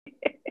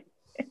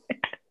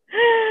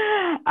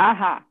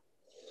Ajá.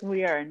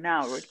 We are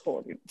now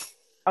recording.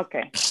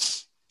 Okay.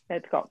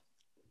 Let's go.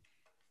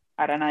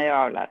 Ahora nadie va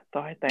a hablar.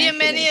 Todos están en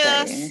silencio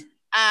Bienvenidos ahí.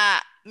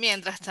 a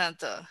Mientras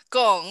tanto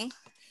con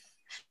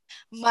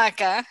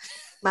Maca.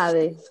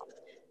 Madre.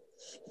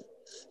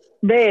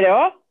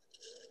 Vero.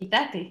 Y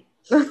Tati.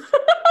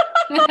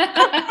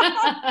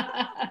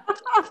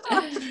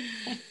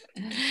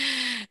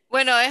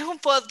 Bueno, es un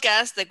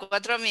podcast de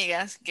 4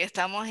 amigas que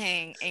estamos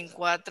en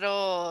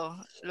 4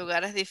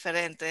 lugares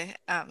diferentes.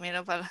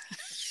 Mira para...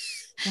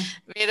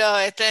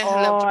 Mira, este es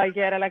Oh, hay que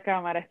ver a la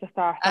cámara. Esto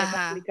va a estar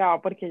Ajá.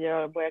 complicado porque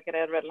yo voy a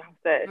querer verlas a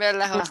ustedes.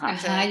 Verlas a Ajá. Ajá,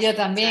 ustedes. yo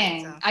también.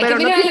 Exacto. Hay Pero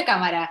que no mirar a ti- la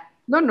cámara.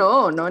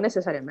 No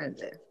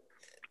necesariamente.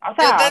 O Yo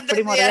te sea, entendí así,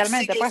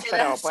 primordialmente, que pues,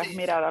 hicieras pero puedes así.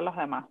 mirar a los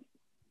demás.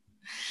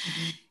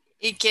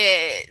 Y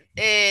que...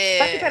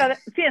 Tati, pero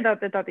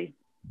siéntate, Tati.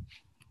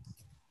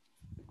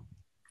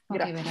 Ok,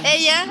 Gracias. Verónica.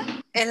 ella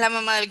es la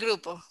mamá del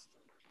grupo,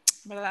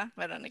 ¿verdad,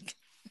 Verónica?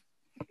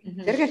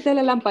 Creo que está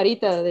la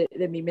lamparita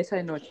de mi mesa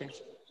de noche.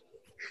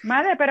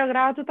 Madre, pero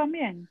graba tú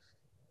también.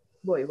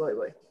 Voy. Voy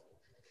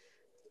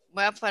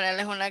a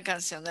ponerles una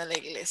canción de la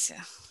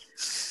iglesia.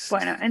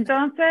 Bueno,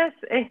 entonces,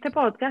 este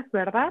podcast,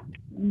 ¿verdad?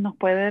 Nos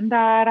pueden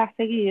dar a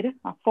seguir,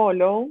 a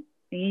follow,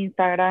 en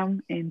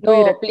Instagram, en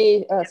Twitter, No,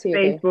 please. Ah, en sí, ok.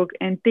 Facebook,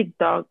 en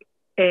TikTok,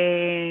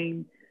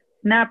 en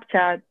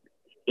Snapchat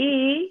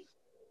y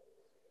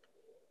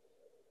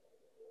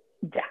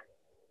ya.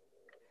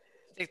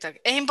 TikTok.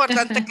 Es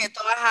importante que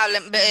todas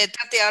hablen.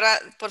 Tati, ahora,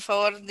 por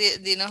favor,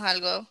 dinos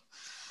algo.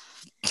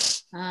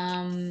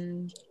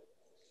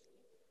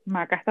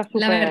 Maca está La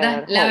súper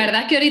host,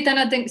 verdad que ahorita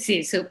no tengo, sí,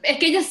 es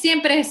que ella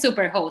siempre es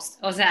super host,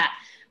 o sea,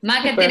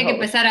 Maca super tiene que host.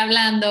 empezar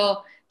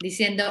hablando,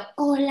 diciendo,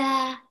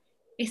 hola,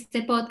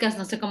 este podcast,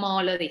 no sé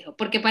cómo lo dijo,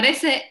 porque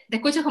parece, te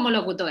escuchas como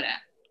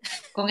locutora,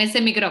 con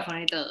ese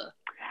micrófono y todo,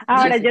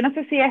 Ahora, ¿no? Sí. yo no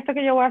sé si esto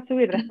que yo voy a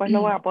subir después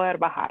lo voy a poder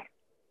bajar.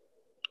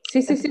 Sí.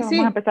 Entonces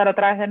vamos a empezar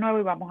otra vez de nuevo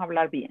y vamos a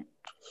hablar bien.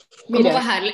 ¿Cómo Mira. bajarle?